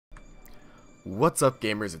What's up,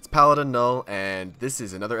 gamers? It's Paladin Null, and this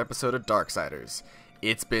is another episode of Darksiders.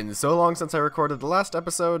 It's been so long since I recorded the last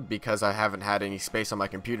episode, because I haven't had any space on my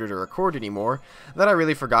computer to record anymore, that I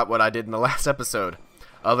really forgot what I did in the last episode,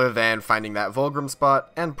 other than finding that Vulgrim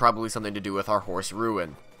spot, and probably something to do with our horse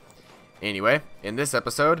Ruin. Anyway, in this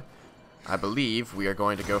episode, I believe we are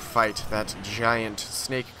going to go fight that giant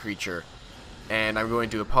snake creature, and I'm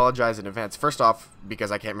going to apologize in advance, first off,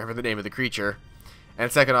 because I can't remember the name of the creature,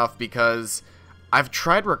 and second off, because I've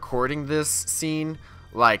tried recording this scene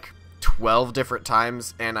like 12 different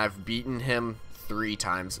times, and I've beaten him 3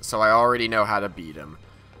 times, so I already know how to beat him.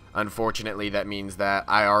 Unfortunately, that means that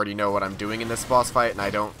I already know what I'm doing in this boss fight, and I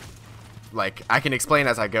don't, like, I can explain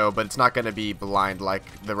as I go, but it's not going to be blind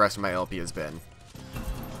like the rest of my LP has been.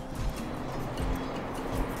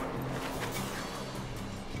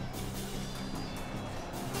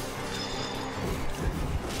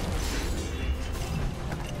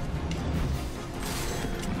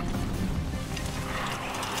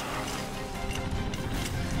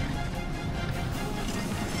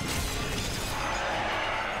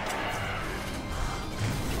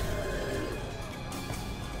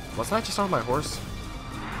 Wasn't I just on my horse?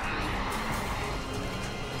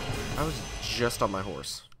 I was just on my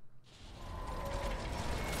horse.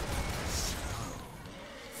 So,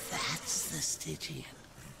 that's the Stygian.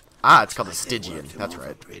 Ah, it's called the Stygian. That's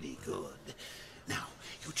right. Pretty good. Now,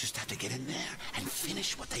 you just have to get in there and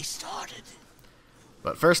finish what they started.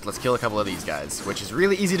 But first, let's kill a couple of these guys, which is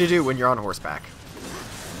really easy to do when you're on horseback.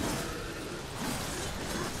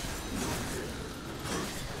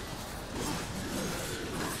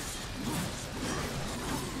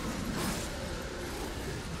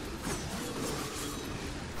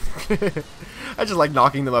 I just like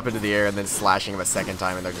knocking them up into the air and then slashing them a second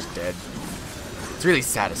time and they're just dead. It's a really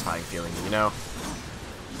satisfying feeling, you know?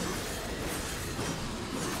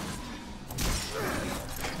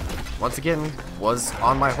 Once again, was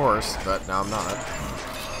on my horse, but now I'm not.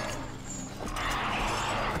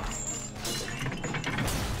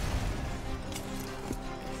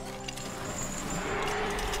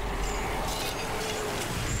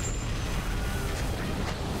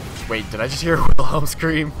 Wait, did I just hear Wilhelm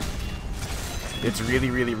scream? It's really,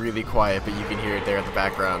 really, really quiet, but you can hear it there in the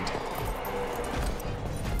background.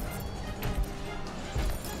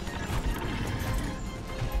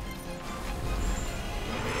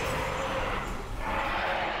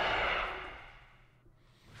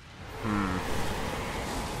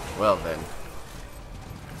 Well then.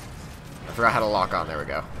 I forgot how to lock on. There we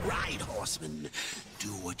go. Ride, horseman. Do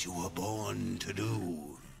what you were born to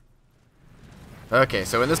do. Okay,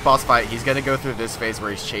 so in this boss fight, he's going to go through this phase where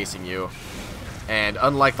he's chasing you. And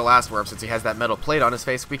unlike the last warp, since he has that metal plate on his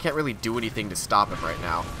face, we can't really do anything to stop him right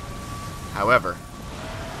now. However,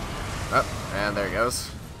 oh, and there he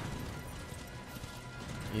goes.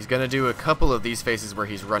 He's going to do a couple of these phases where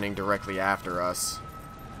he's running directly after us,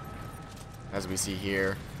 as we see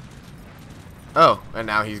here. Oh, and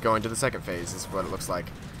now he's going to the second phase, is what it looks like.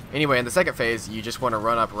 Anyway, in the second phase, you just want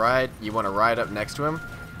to you want to ride up next to him,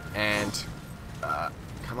 and,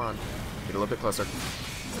 come on, get a little bit closer.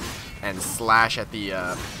 And slash at the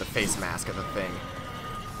face mask of the thing.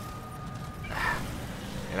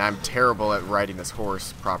 And I'm terrible at riding this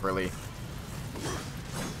horse properly.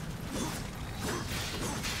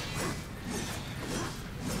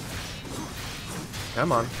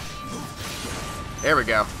 Come on. There we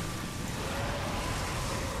go.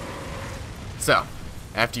 So,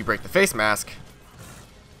 after you break the face mask,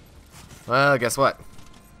 well, guess what?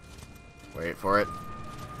 Wait for it.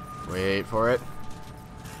 Wait for it.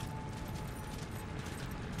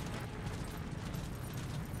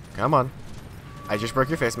 Come on. I just broke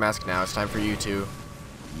your face mask. Now it's time for you to...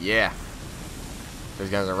 Yeah. Those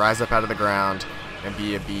guys will rise up out of the ground and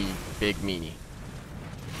be a big meanie.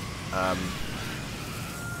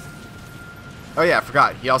 Oh yeah, I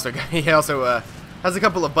forgot. He also has a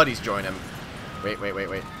couple of buddies join him.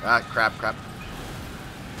 Wait. Ah, crap.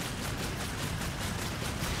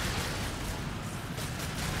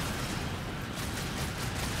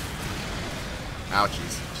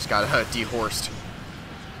 Ouchies. Just got dehorsed.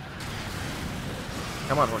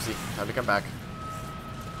 Come on, horsey. Time to come back.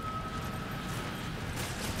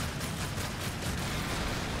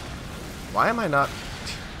 Why am I not...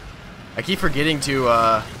 I keep forgetting to,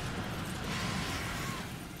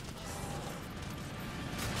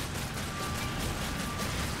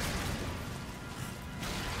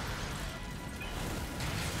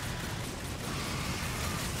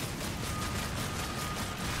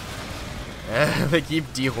 They keep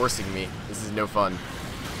dehorsing me. This is no fun.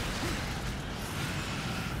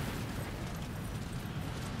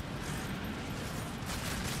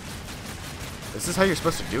 This is how you're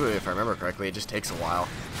supposed to do it, if I remember correctly. It just takes a while.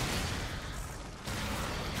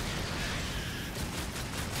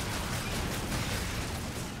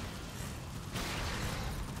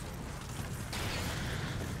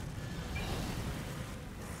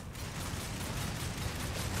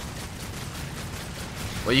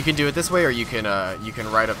 Well, you can do it this way, or you can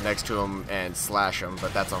ride up next to him and slash him,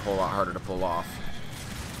 but that's a whole lot harder to pull off.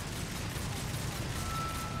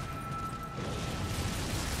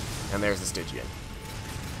 And there's the Stygian.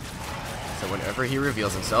 So whenever he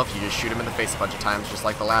reveals himself, you just shoot him in the face a bunch of times, just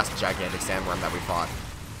like the last gigantic sandworm that we fought.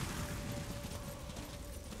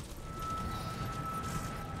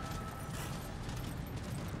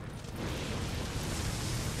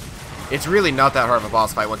 It's really not that hard of a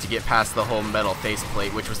boss fight once you get past the whole metal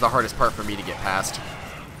faceplate, which was the hardest part for me to get past.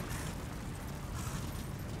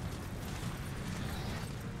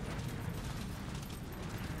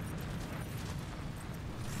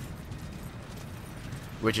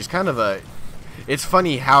 Which is kind of a... It's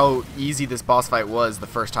funny how easy this boss fight was the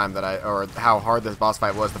first time that or how hard this boss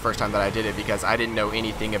fight was the first time that I did it, because I didn't know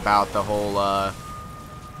anything about the whole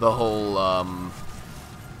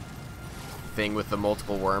thing with the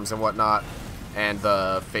multiple worms and whatnot, and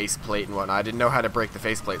the faceplate and whatnot. I didn't know how to break the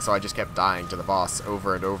faceplate, so I just kept dying to the boss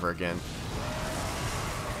over and over again.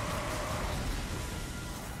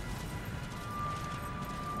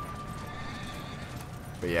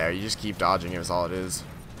 But yeah, you just keep dodging, is all it is.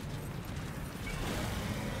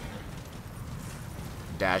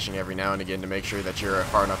 Dashing every now and again to make sure that you're a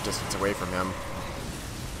far enough distance away from him.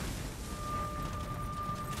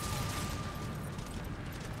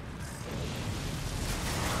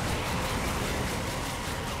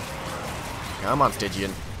 Come on,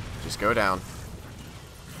 Stygian. Just go down.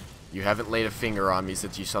 You haven't laid a finger on me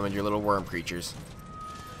since you summoned your little worm creatures.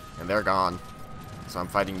 And they're gone. So I'm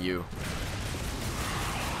fighting you.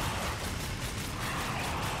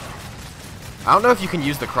 I don't know if you can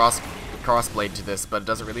use the crossblade to this, but it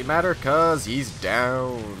doesn't really matter because he's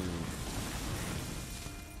down.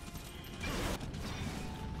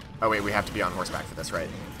 Oh wait, we have to be on horseback for this, right?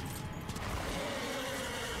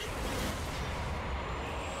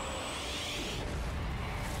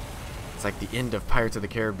 It's like the end of Pirates of the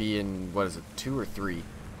Caribbean, what is it, 2 or 3?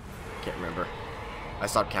 Can't remember. I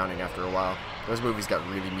stopped counting after a while. Those movies got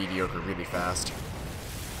really mediocre really fast.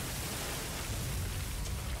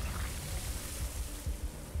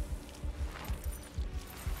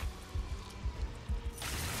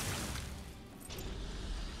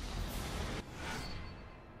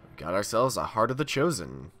 Got ourselves a Heart of the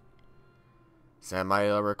Chosen.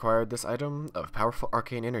 Samael required this item of powerful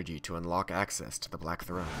arcane energy to unlock access to the Black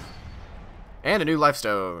Throne. And a new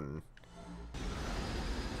Lifestone.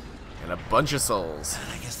 And a bunch of souls.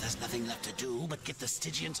 I guess there's nothing left to do but get the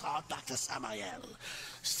Stygian's heart back to Samael.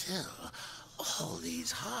 Still, all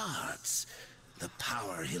these hearts, the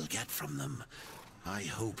power he'll get from them. I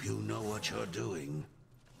hope you know what you're doing.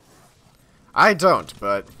 I don't,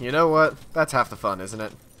 but you know what? That's half the fun, isn't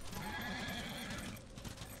it?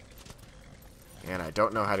 And I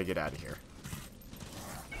don't know how to get out of here.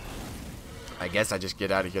 I guess I just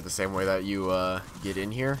get out of here the same way that you get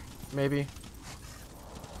in here, maybe?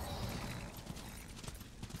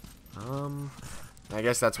 I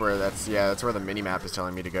guess that's where that's where the mini-map is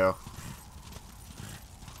telling me to go.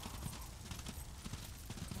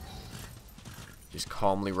 Just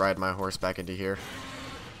calmly ride my horse back into here.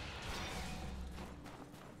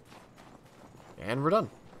 And we're done.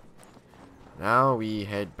 Now we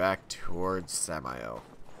head back towards Samael,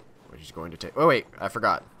 which is going to take... Oh wait, I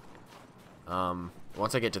forgot.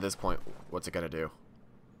 Once I get to this point, what's it gonna do?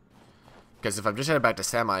 Because if I'm just headed back to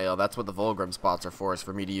Samael, that's what the Vulgrim spots are for, is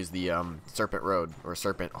for me to use the Serpent Road, or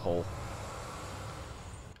Serpent Hole.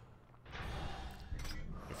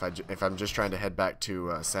 If I'm just trying to head back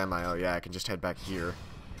to Samael, yeah, I can just head back here.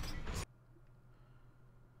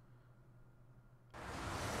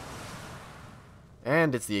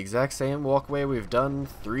 And it's the exact same walkway we've done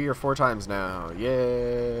 3 or 4 times now.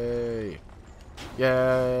 Yay!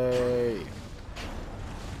 Yay!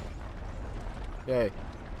 Yay.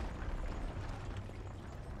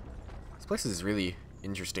 This place is really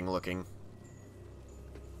interesting looking.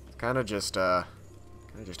 It's kind of just out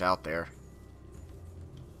there.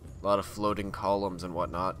 A lot of floating columns and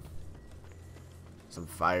whatnot. Some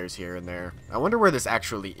fires here and there. I wonder where this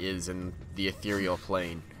actually is in the ethereal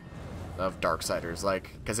plane of Darksiders.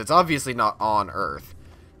 Like, because it's obviously not on Earth,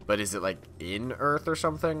 but is it like in Earth or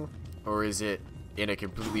something? Or is it in a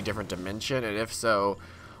completely different dimension? And if so,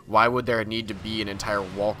 why would there need to be an entire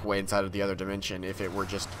walkway inside of the other dimension if it were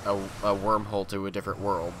just a wormhole to a different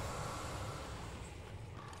world?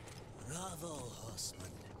 Bravo,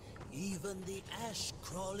 horseman. Even the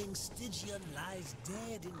ash-crawling Stygian lies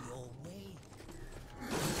dead in your wake.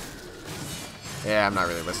 Yeah, I'm not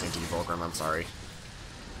really listening to you, Volgrim. I'm sorry.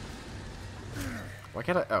 Why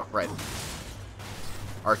can't I? Oh, right.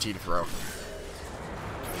 RT to throw.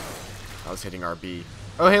 I was hitting RB.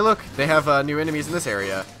 Oh, hey, look! They have new enemies in this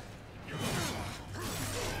area.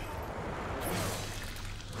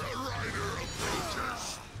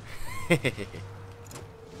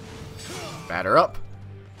 Batter up.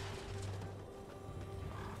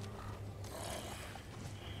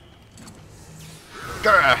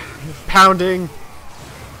 Grr, pounding.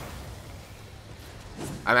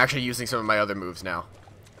 I'm actually using some of my other moves now,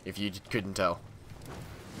 if you couldn't tell.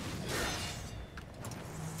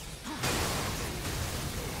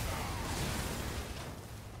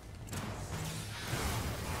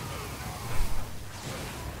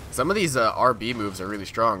 Some of these RB moves are really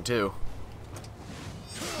strong too.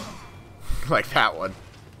 Like that one.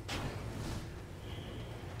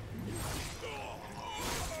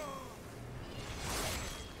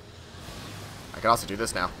 I can also do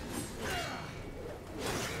this now.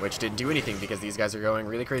 Which didn't do anything because these guys are going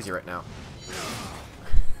really crazy right now.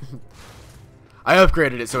 I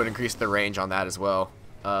upgraded it so it increased the range on that as well.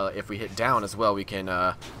 If we hit down as well, we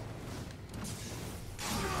can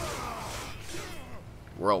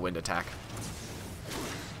whirlwind attack.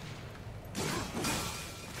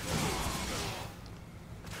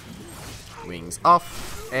 Wings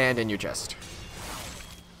off, and in your chest.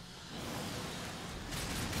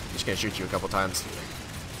 I'm just gonna shoot you a couple times.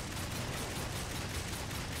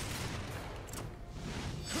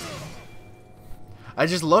 I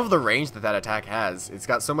just love the range that that attack has. It's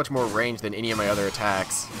got so much more range than any of my other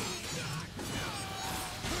attacks.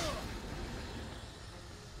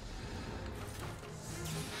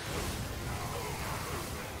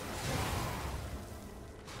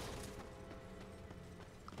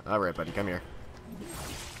 Alright, buddy, come here.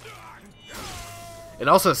 It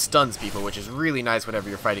also stuns people, which is really nice whenever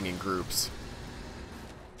you're fighting in groups.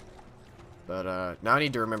 But, now I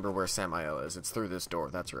need to remember where Samael is. It's through this door,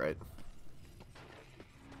 that's right.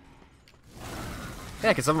 Yeah,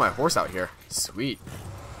 I can summon my horse out here. Sweet.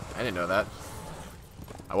 I didn't know that.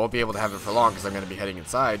 I won't be able to have it for long because I'm going to be heading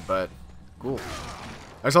inside, but cool.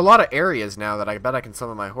 There's a lot of areas now that I bet I can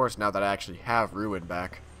summon my horse now that I actually have Ruin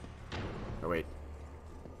back. Oh, wait.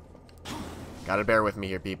 Gotta bear with me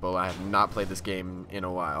here, people. I have not played this game in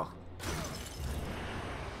a while.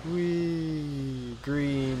 Whee!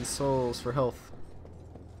 Green souls for health.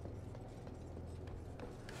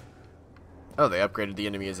 Oh, they upgraded the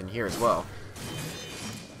enemies in here as well.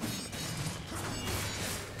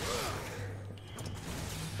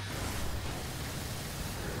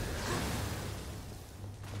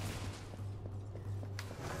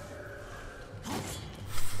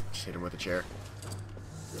 Just hit him with a chair.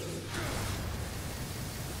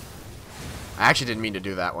 I actually didn't mean to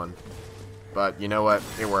do that one. But you know what?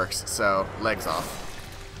 It works. So, legs off.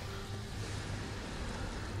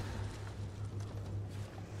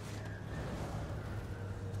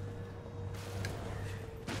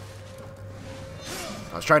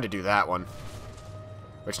 I was trying to do that one.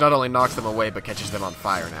 Which not only knocks them away, but catches them on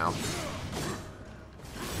fire now.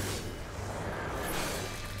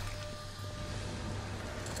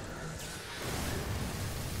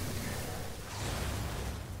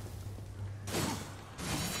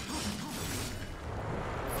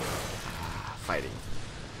 Fighting.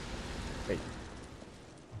 Wait.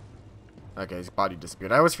 Okay, his body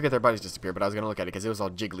disappeared. I always forget their bodies disappear, but I was going to look at it because it was all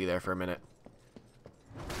jiggly there for a minute.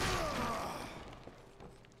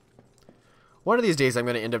 One of these days I'm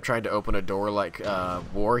going to end up trying to open a door like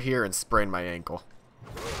War here and sprain my ankle.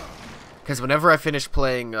 Because whenever I finished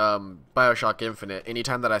playing Bioshock Infinite,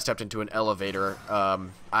 anytime that I stepped into an elevator,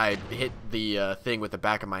 I hit the thing with the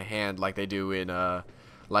back of my hand like they do in,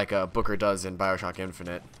 like Booker does in Bioshock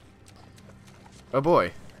Infinite. Oh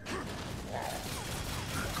boy.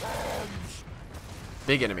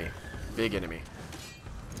 Big enemy. Big enemy.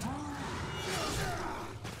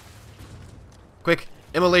 Quick!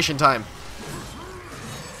 Immolation time!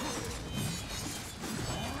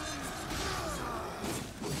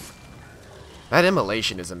 That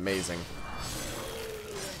immolation is amazing.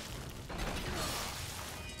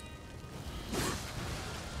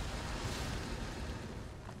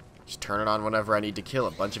 Just turn it on whenever I need to kill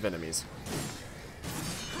a bunch of enemies.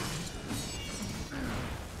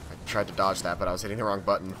 I tried to dodge that, but I was hitting the wrong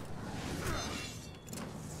button.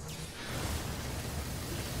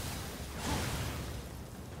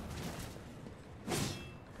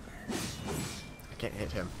 I can't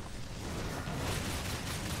hit him.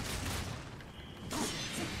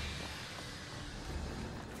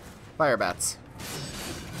 Fire bats.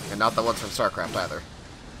 And not the ones from StarCraft either.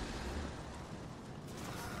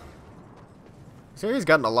 This area's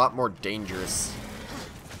gotten a lot more dangerous.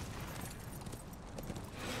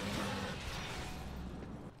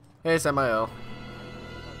 Hey, Samael.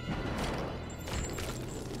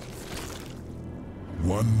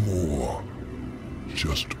 One more.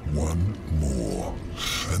 Just one more.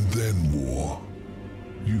 And then more.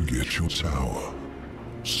 You get your tower.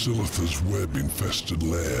 Silitha's web-infested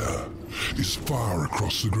lair is far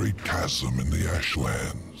across the great chasm in the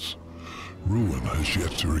Ashlands. Ruin has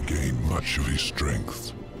yet to regain much of his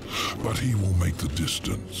strength, but he will make the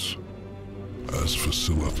distance. As for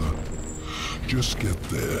Silitha, just get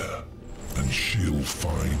there, and she'll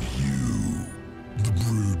find you. The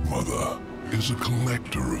Broodmother is a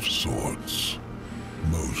collector of sorts.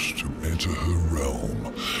 Most who enter her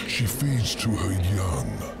realm, she feeds to her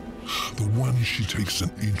young, the ones she takes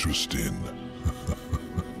an interest in.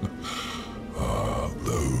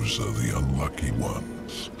 Those are the unlucky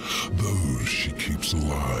ones. Those she keeps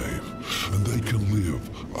alive, and they can live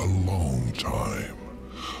a long time.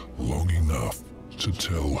 Long enough to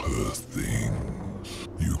tell her things.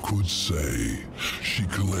 You could say she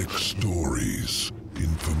collects stories,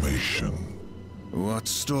 information. What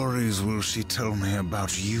stories will she tell me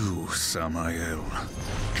about you, Samael?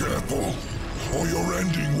 Careful, or your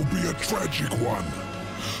ending will be a tragic one.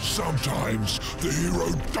 Sometimes the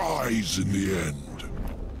hero dies in the end.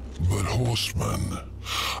 But Horseman,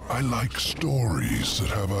 I like stories that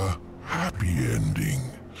have a happy ending.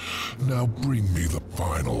 Now bring me the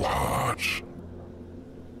final heart.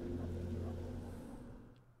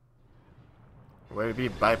 Way to be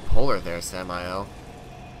bipolar there, Samael.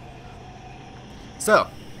 So,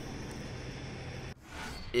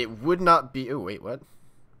 it would not be... Oh, wait, what?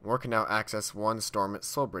 War can now access one Stormit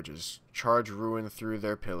soul bridges. Charge Ruin through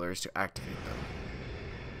their pillars to activate them.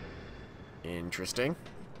 Interesting.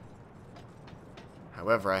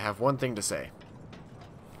 However, I have one thing to say.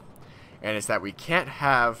 And it's that we can't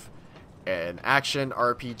have an action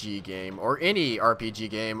RPG game, or any RPG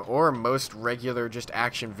game, or most regular just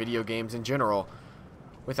action video games in general,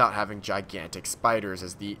 without having gigantic spiders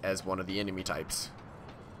as one of the enemy types.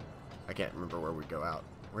 I can't remember where we go out.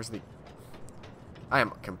 Where's the... I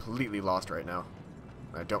am completely lost right now.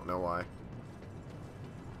 I don't know why.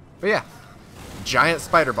 But yeah, giant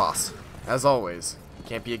spider boss, as always.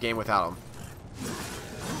 Can't be a game without him.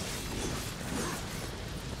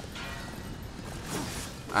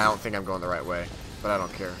 I don't think I'm going the right way, but I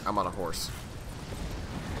don't care. I'm on a horse.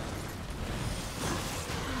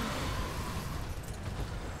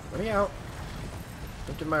 Let me out.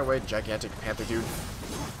 Don't get in my way, gigantic panther dude.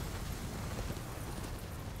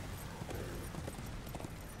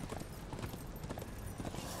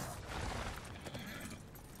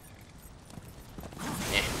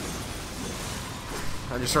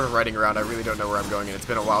 I'm just sort of riding around. I really don't know where I'm going, and it's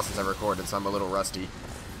been a while since I recorded, so I'm a little rusty.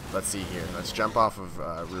 Let's see here. Let's jump off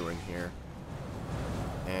of Ruin here.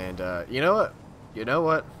 And, you know what? You know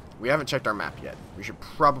what? We haven't checked our map yet. We should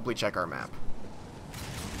probably check our map.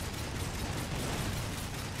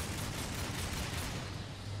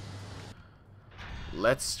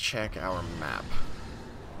 Let's check our map.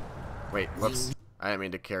 Wait, whoops. I didn't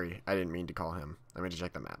mean to carry. I didn't mean to call him. I meant to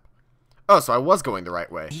check the map. Oh, so I was going the right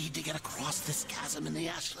way. Need to get across this chasm in the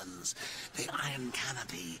Ashlands. The Iron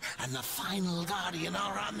Canopy and the final Guardian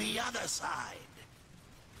are on the other side.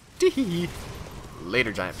 Tee.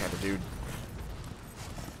 Later, giant panther dude.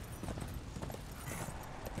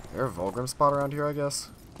 Is there a Volgrim spot around here, I guess?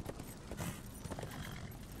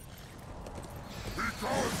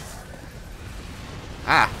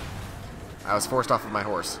 Ah! I was forced off of my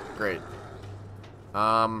horse. Great.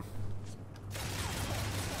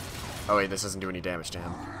 Oh wait, this doesn't do any damage to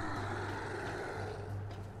him.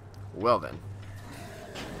 Well then.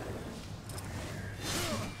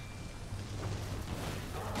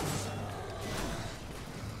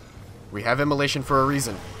 We have immolation for a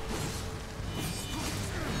reason.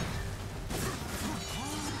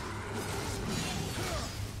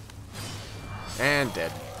 And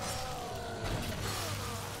dead.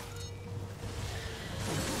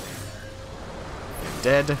 And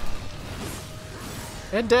dead.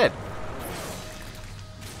 And dead.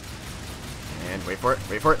 And wait for it,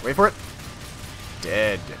 wait for it, wait for it.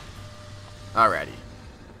 Dead. Alrighty.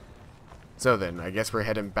 So then, I guess we're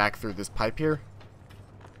heading back through this pipe here.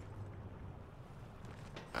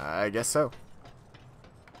 I guess so.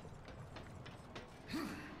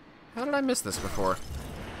 How did I miss this before?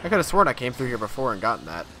 I could have sworn I came through here before and gotten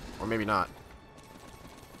that. Or maybe not.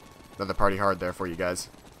 Another party hard there for you guys.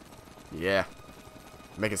 Yeah.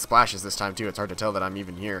 Making splashes this time too. It's hard to tell that I'm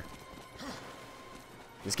even here.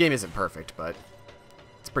 This game isn't perfect, but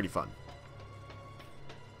it's pretty fun.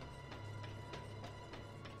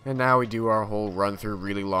 And now we do our whole run through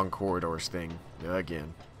really long corridors thing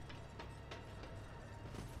again.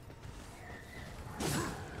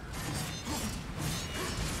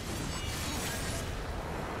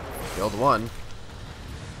 Killed one.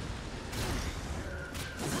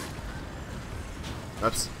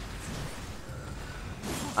 Oops.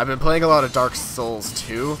 I've been playing a lot of Dark Souls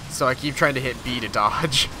 2, so I keep trying to hit B to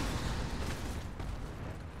dodge.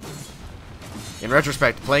 In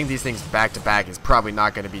retrospect, playing these things back to back is probably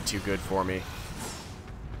not going to be too good for me.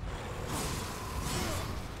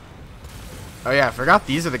 Oh yeah, I forgot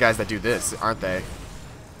these are the guys that do this, aren't they?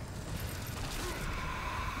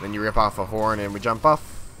 Then you rip off a horn and we jump off.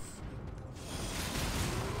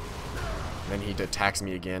 Then he attacks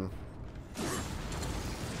me again.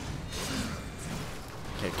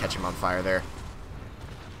 Okay, catch him on fire there.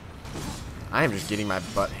 I am just getting my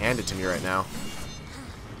butt handed to me right now.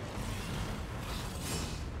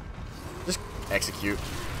 Just execute.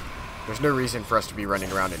 There's no reason for us to be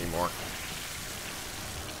running around anymore.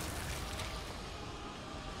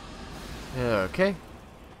 Okay.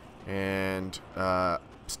 And,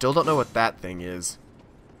 still don't know what that thing is.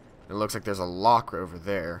 It looks like there's a lock over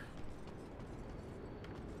there.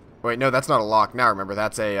 Wait, no, that's not a lock. Now remember,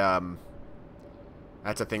 that's a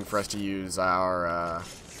thing for us to use our,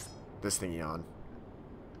 this thingy on.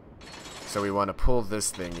 So we want to pull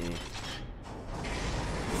this thingy.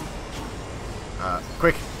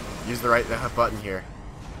 Quick! Use the right button here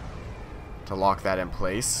to lock that in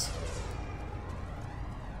place.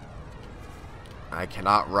 I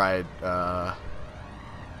cannot ride, why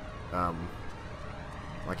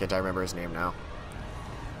can't I remember his name now?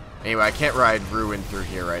 Anyway, I can't ride Ruin through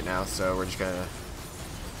here right now, so we're just gonna...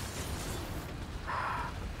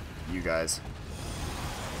 You guys.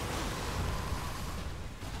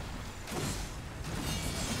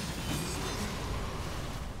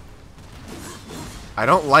 I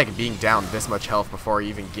don't like being down this much health before I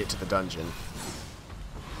even get to the dungeon.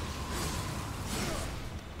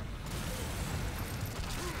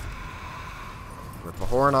 Rip a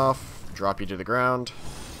horn off, drop you to the ground.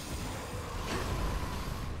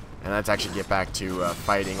 And let's actually get back to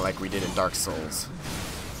fighting like we did in Dark Souls.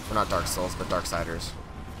 Well, not Dark Souls, but Darksiders.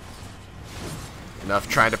 Enough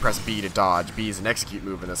trying to press B to dodge. B is an execute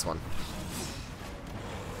move in this one.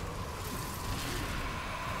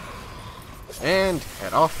 And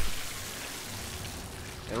head off.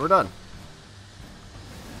 And we're done.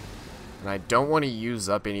 And I don't want to use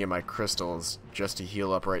up any of my crystals just to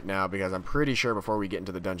heal up right now, because I'm pretty sure before we get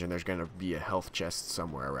into the dungeon there's going to be a health chest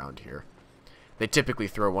somewhere around here. They typically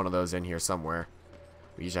throw one of those in here somewhere.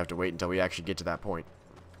 We just have to wait until we actually get to that point.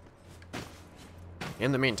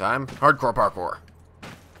 In the meantime, hardcore parkour.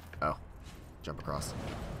 Oh, jump across.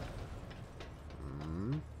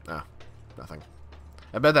 Oh, nothing.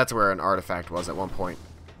 I bet that's where an artifact was at one point.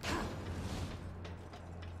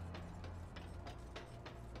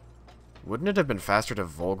 Wouldn't it have been faster to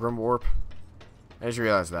Vulgrim warp? I just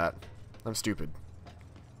realized that. I'm stupid.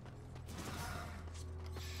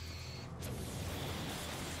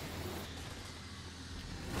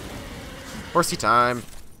 Horsey time.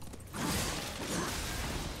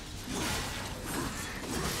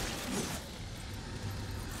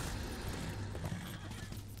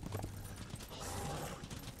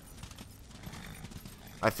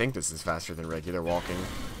 I think this is faster than regular walking.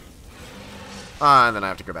 And then I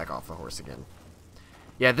have to go back off the horse again.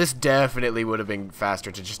 Yeah, this definitely would have been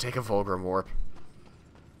faster to just take a Vulgrim warp.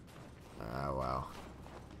 Oh, wow.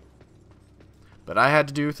 But I had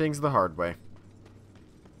to do things the hard way.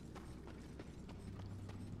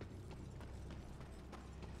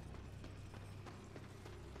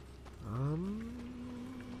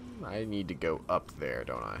 I need to go up there,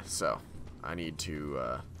 don't I? So, I need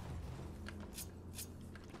to,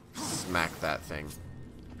 smack that thing.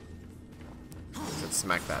 Let's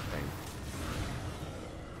smack that thing.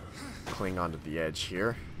 Cling onto the edge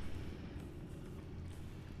here.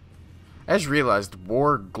 I just realized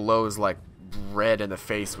War glows like red in the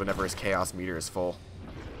face whenever his chaos meter is full.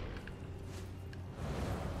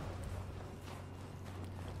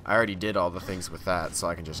 I already did all the things with that, so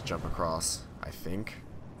I can just jump across, I think.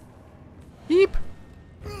 Beep!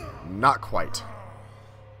 Not quite.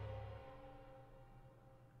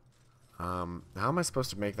 How am I supposed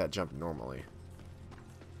to make that jump normally?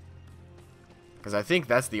 Because I think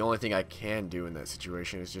that's the only thing I can do in that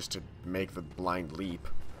situation, is just to make the blind leap.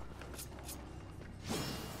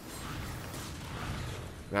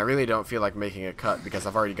 And I really don't feel like making a cut, because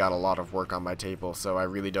I've already got a lot of work on my table, so I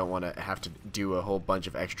really don't want to have to do a whole bunch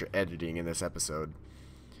of extra editing in this episode.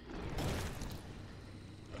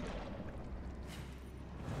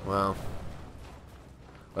 Well,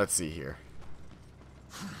 let's see here.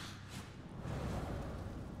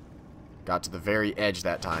 Got to the very edge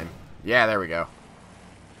that time. Yeah, there we go.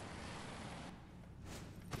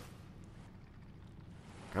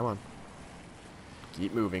 Come on.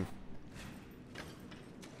 Keep moving.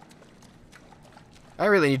 I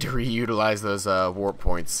really need to reutilize those warp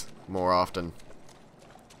points more often.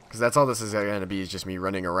 Because that's all this is going to be, is just me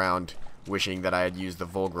running around wishing that I had used the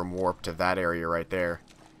Vulgrim warp to that area right there.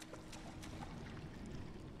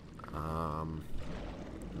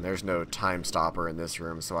 There's no time stopper in this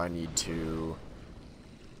room, so I need to...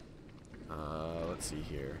 let's see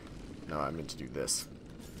here. No, I meant to do this.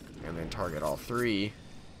 And then target all three.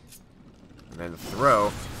 And then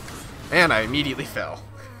throw. And I immediately fell.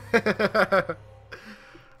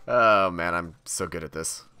 Oh man, I'm so good at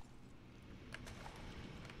this.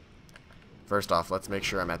 First off, let's make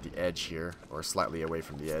sure I'm at the edge here, or slightly away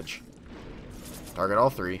from the edge. Target all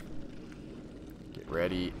three. Get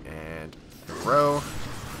ready, and throw.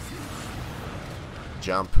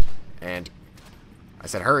 Jump, and I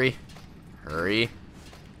said hurry. Hurry.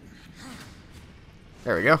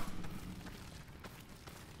 There we go.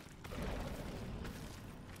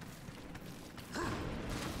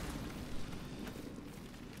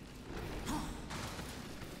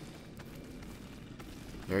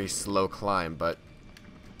 Very slow climb, but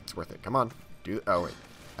it's worth it. Come on. Oh, wait.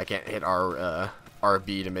 I can't hit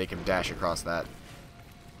RB to make him dash across that.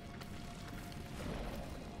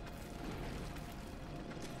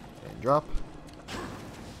 And drop.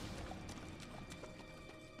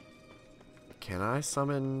 Can I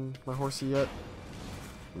summon my horsey yet?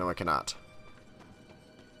 No, I cannot.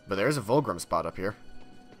 But there's a Vulgrim spot up here.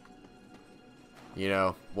 You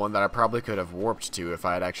know, one that I probably could have warped to if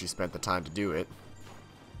I had actually spent the time to do it.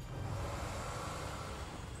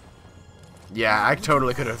 Yeah, I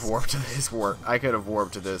totally could have warped to this I could have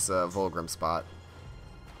warped to this Vulgrim spot.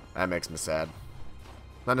 That makes me sad.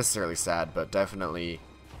 Not necessarily sad, but definitely.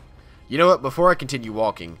 You know what? Before I continue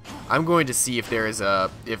walking, I'm going to see if there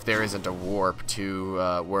isn't a warp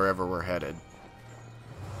to wherever we're headed.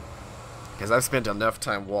 Because I've spent enough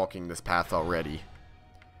time walking this path already.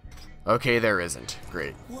 Okay, there isn't.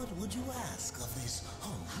 Great. What would you ask of this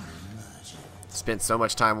hungry merchant? Spent so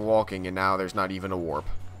much time walking, and now there's not even a warp.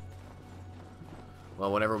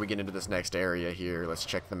 Well, whenever we get into this next area here, let's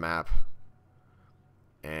check the map.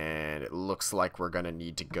 And it looks like we're going to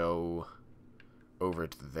need to go over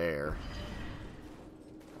to there.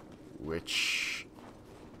 Which...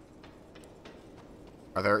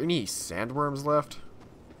 Are there any sandworms left?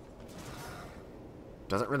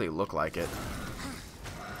 Doesn't really look like it.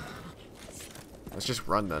 Let's just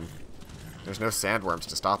run then. There's no sandworms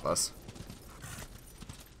to stop us.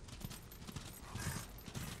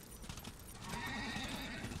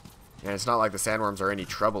 And it's not like the sandworms are any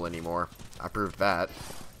trouble anymore. I proved that.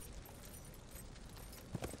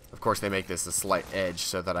 Of course, they make this a slight edge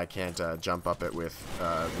so that I can't jump up it with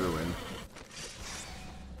Ruin.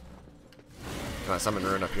 Can I summon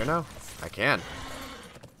Ruin up here now? I can.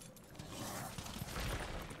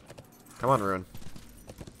 Come on, Ruin.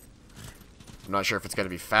 I'm not sure if it's going to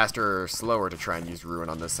be faster or slower to try and use Ruin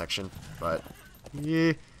on this section, but...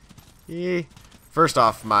 Yeah. First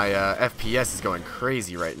off, my FPS is going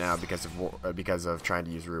crazy right now because of trying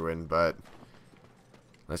to use Ruin, but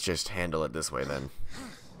let's just handle it this way then.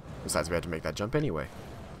 Besides, we had to make that jump anyway,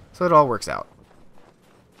 so it all works out.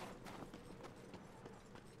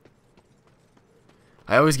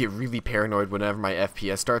 I always get really paranoid whenever my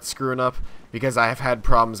FPS starts screwing up because I have had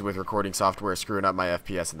problems with recording software screwing up my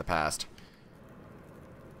FPS in the past.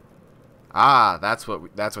 Ah, that's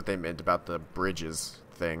what they meant about the bridges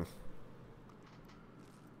thing.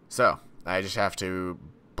 So, I just have to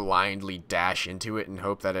blindly dash into it and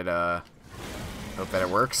hope that it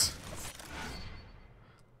works.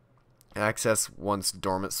 Access once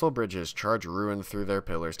dormant soul bridges. Charge Ruin through their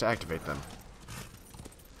pillars to activate them.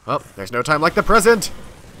 Oh, there's no time like the present!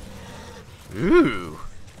 Ooh,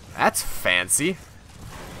 that's fancy.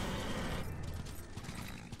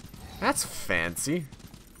 That's fancy.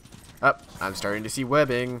 Oh, I'm starting to see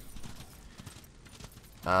webbing.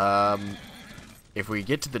 If we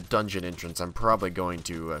get to the dungeon entrance, I'm probably going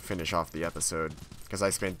to finish off the episode, because I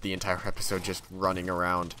spent the entire episode just running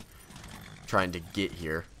around trying to get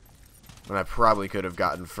here, when I probably could have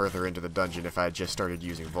gotten further into the dungeon if I had just started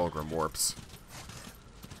using Vulgrim warps.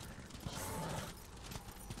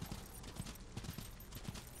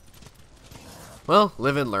 Well,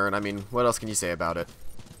 live and learn. I mean, what else can you say about it?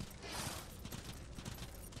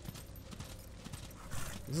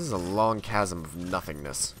 This is a long chasm of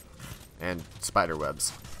nothingness. And spider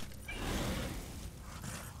webs.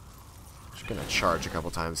 Just gonna charge a couple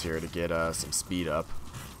times here to get some speed up.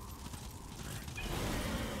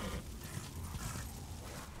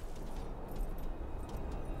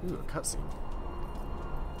 Ooh, a cutscene.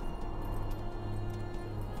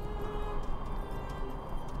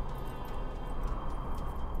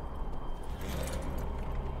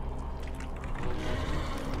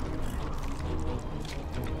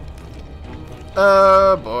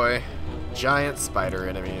 Oh boy. Giant spider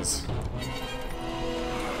enemies.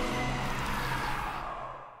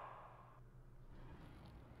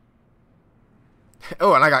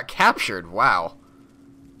 Oh, and I got captured. Wow.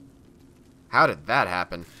 How did that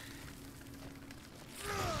happen?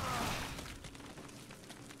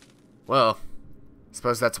 Well, I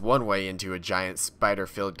suppose that's one way into a giant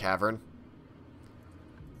spider-filled cavern.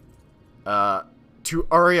 To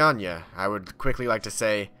Arianya, I would quickly like to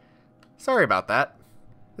say, sorry about that.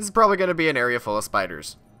 This is probably going to be an area full of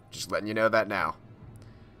spiders. Just letting you know that now.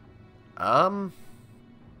 But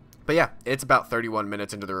yeah, it's about 31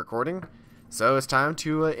 minutes into the recording, so it's time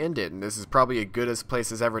to end it, and this is probably a good as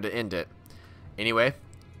place as ever to end it. Anyway,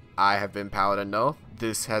 I have been Paladin Null.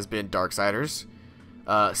 This has been Darksiders.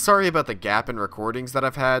 Sorry about the gap in recordings that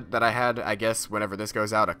I had, I guess, whenever this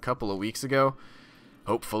goes out a couple of weeks ago.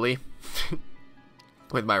 Hopefully.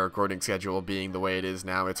 With my recording schedule being the way it is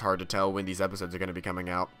now, it's hard to tell when these episodes are going to be coming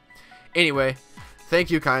out. Anyway,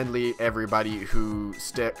 thank you kindly, everybody who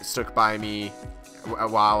stuck by me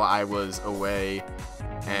while I was away.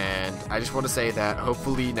 And I just want to say that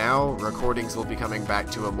hopefully now recordings will be coming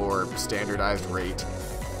back to a more standardized rate.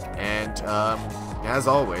 And as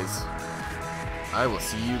always, I will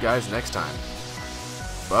see you guys next time.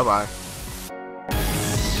 Bye-bye.